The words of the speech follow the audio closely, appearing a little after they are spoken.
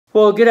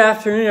Well, good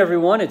afternoon,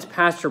 everyone. It's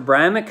Pastor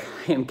Bramick.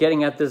 I'm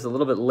getting at this a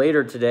little bit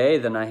later today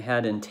than I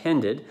had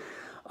intended.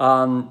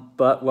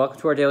 But welcome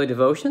to our daily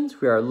devotions.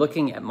 We are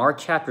looking at Mark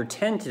chapter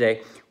 10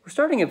 today. We're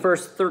starting at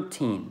verse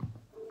 13.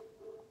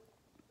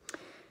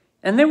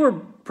 And they were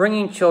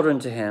bringing children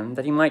to him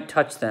that he might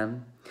touch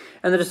them.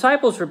 And the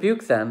disciples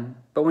rebuked them.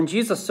 But when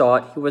Jesus saw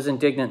it, he was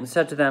indignant and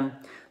said to them,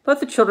 "Let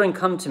the children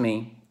come to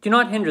me. Do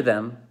not hinder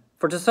them,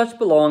 for to such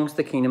belongs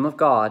the kingdom of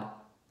God.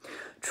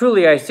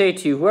 Truly I say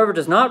to you, whoever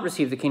does not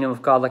receive the kingdom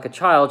of God like a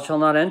child shall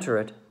not enter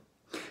it."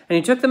 And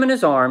he took them in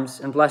his arms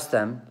and blessed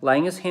them,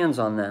 laying his hands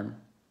on them.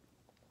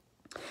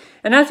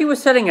 And as he was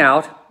setting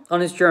out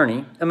on his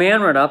journey, a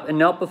man ran up and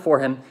knelt before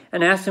him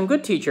and asked him,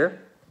 "Good teacher,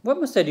 what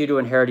must I do to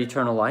inherit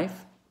eternal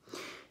life?"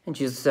 And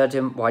Jesus said to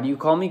him, "Why do you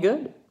call me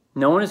good?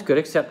 No one is good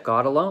except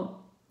God alone.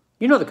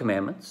 You know the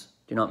commandments.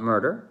 Do not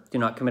murder. Do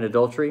not commit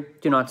adultery.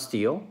 Do not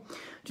steal.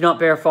 Do not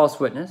bear false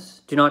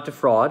witness. Do not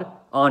defraud.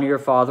 Honor your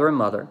father and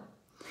mother."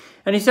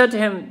 And he said to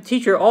him,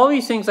 "Teacher, all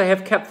these things I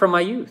have kept from my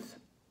youth."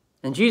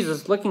 And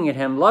Jesus, looking at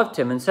him, loved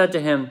him and said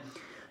to him,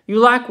 "You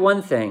lack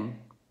one thing.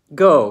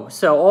 Go,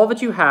 sell all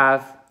that you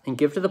have and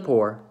give to the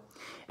poor,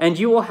 and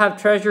you will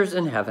have treasures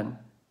in heaven.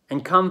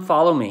 And come,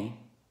 follow me."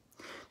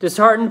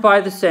 Disheartened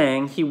by the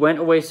saying, he went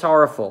away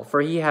sorrowful,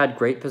 for he had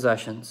great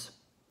possessions.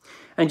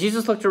 And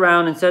Jesus looked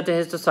around and said to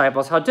his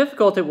disciples, "How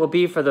difficult it will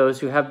be for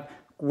those who have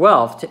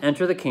wealth to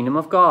enter the kingdom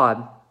of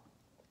God."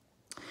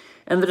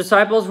 And the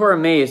disciples were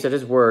amazed at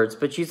his words,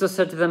 but Jesus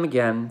said to them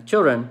again,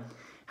 "Children,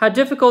 how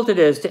difficult it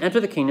is to enter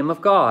the kingdom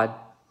of God.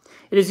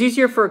 It is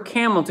easier for a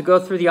camel to go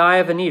through the eye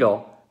of a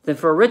needle than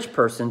for a rich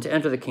person to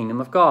enter the kingdom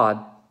of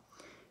God."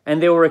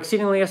 And they were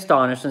exceedingly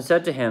astonished and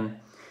said to him,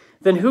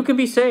 "Then who can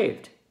be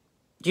saved?"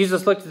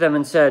 Jesus looked at them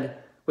and said,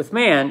 "With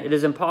man it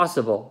is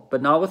impossible,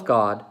 but not with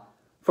God,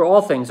 for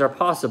all things are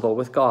possible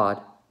with God."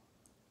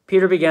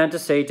 Peter began to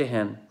say to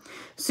him,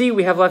 "See,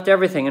 we have left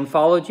everything and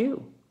followed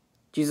you."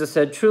 Jesus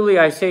said, "Truly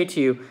I say to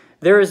you,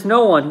 there is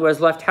no one who has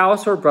left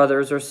house or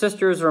brothers or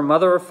sisters or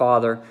mother or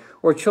father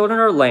or children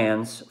or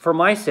lands for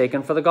my sake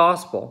and for the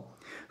gospel,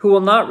 who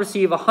will not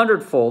receive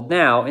 100-fold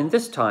now in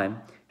this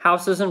time,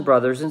 houses and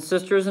brothers and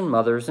sisters and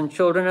mothers and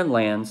children and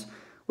lands,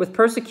 with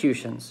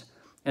persecutions,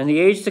 and the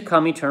age to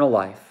come eternal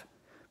life.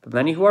 But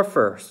many who are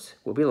first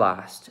will be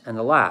last, and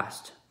the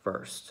last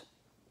first."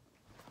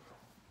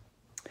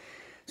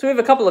 So we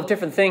have a couple of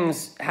different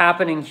things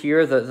happening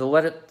here. The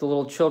 "let the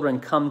little children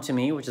come to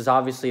me," which is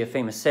obviously a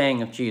famous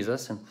saying of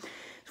Jesus. And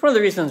it's one of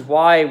the reasons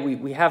why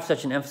we have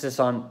such an emphasis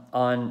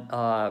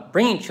on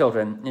bringing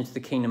children into the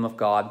kingdom of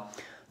God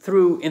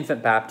through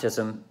infant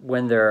baptism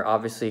when they're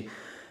obviously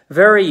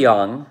very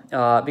young,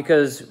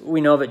 because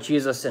we know that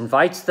Jesus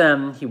invites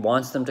them. He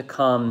wants them to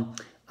come.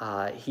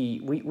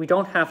 We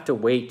don't have to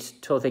wait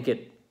till they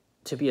get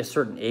to be a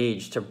certain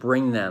age to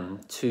bring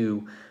them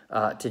to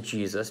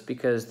Jesus,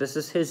 because this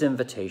is his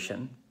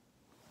invitation.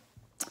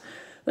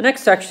 The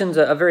next section is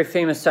a very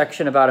famous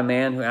section about a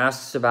man who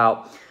asks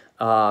about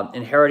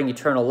inheriting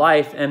eternal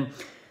life. And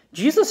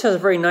Jesus has a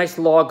very nice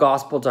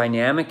law-gospel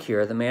dynamic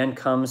here. The man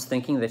comes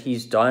thinking that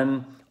he's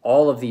done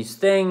all of these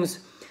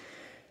things.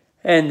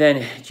 And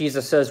then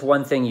Jesus says,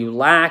 "One thing you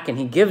lack," and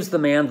he gives the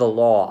man the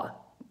law.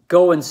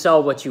 "Go and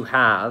sell what you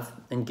have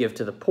and give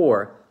to the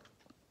poor."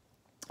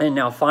 And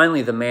now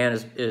finally the man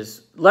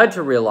is led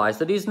to realize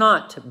that he's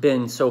not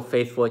been so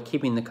faithful at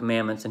keeping the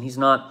commandments, and he's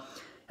not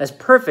as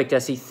perfect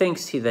as he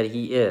thinks that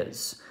he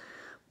is.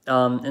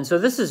 And so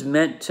this is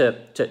meant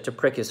to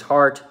prick his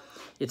heart.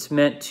 It's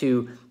meant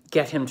to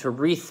get him to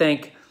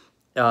rethink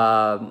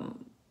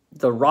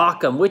the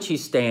rock on which he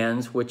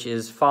stands, which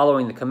is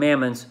following the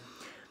commandments,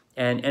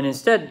 and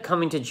instead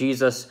coming to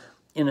Jesus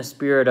in a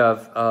spirit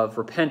of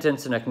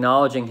repentance and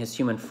acknowledging his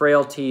human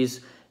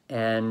frailties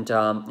and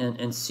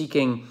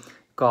seeking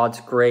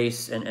God's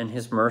grace and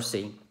his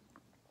mercy,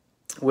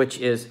 which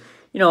is,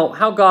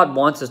 how God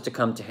wants us to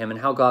come to him and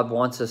how God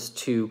wants us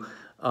to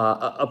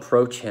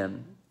approach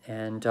him.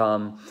 And,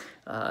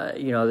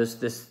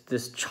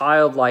 this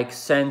childlike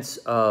sense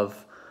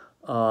of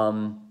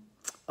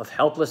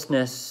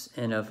helplessness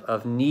and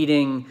of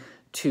needing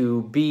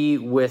to be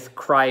with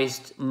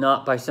Christ,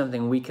 not by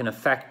something we can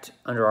effect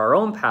under our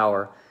own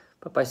power,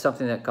 but by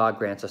something that God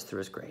grants us through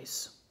his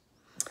grace.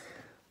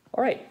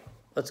 All right.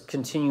 Let's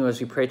continue as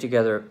we pray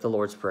together the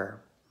Lord's Prayer.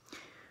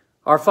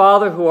 Our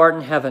Father, who art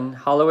in heaven,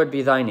 hallowed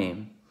be thy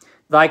name.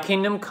 Thy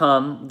kingdom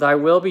come, thy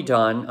will be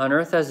done, on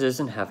earth as is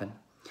in heaven.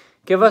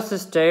 Give us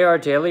this day our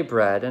daily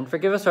bread, and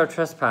forgive us our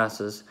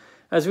trespasses,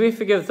 as we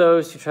forgive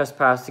those who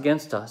trespass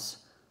against us.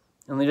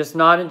 And lead us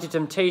not into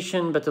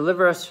temptation, but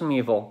deliver us from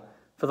evil.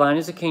 For thine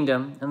is the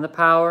kingdom, and the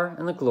power,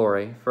 and the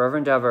glory, forever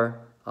and ever.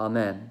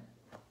 Amen.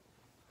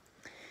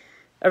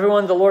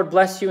 Everyone, the Lord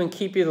bless you and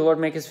keep you. The Lord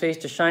make his face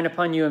to shine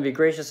upon you and be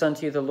gracious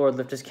unto you. The Lord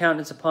lift his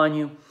countenance upon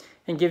you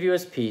and give you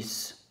his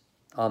peace.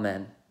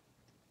 Amen.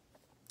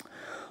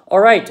 All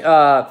right,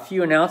 a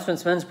few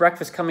announcements. Men's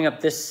breakfast coming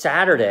up this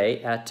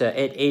Saturday at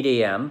 8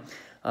 a.m.,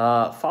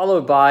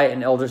 followed by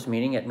an elders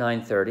meeting at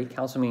 9:30.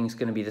 Council meeting is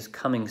going to be this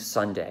coming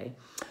Sunday.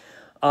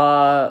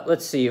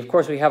 Let's see. Of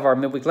course, we have our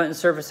midweek Lenten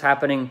service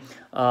happening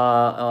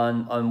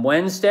on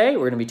Wednesday.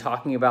 We're going to be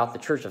talking about the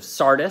Church of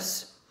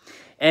Sardis.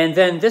 And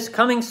then this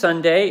coming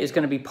Sunday is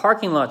going to be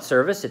parking lot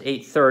service at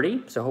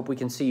 8:30. So I hope we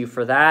can see you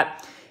for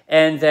that.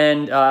 And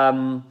then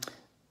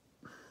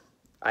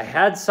I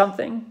had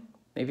something.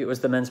 Maybe it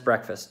was the men's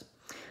breakfast.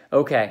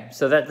 Okay,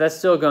 so that's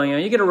still going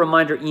on. You get a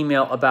reminder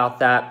email about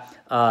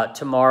that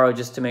tomorrow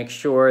just to make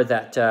sure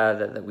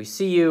that we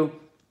see you.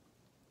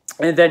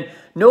 And then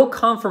no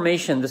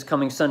confirmation this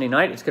coming Sunday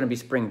night. It's going to be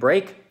spring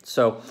break.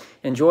 So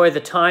enjoy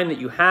the time that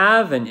you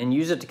have and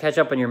use it to catch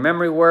up on your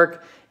memory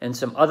work and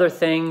some other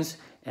things.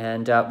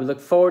 And we look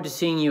forward to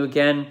seeing you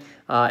again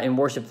in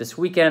worship this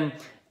weekend.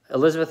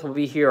 Elizabeth will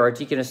be here, our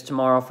deaconess,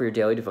 tomorrow for your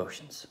daily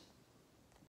devotions.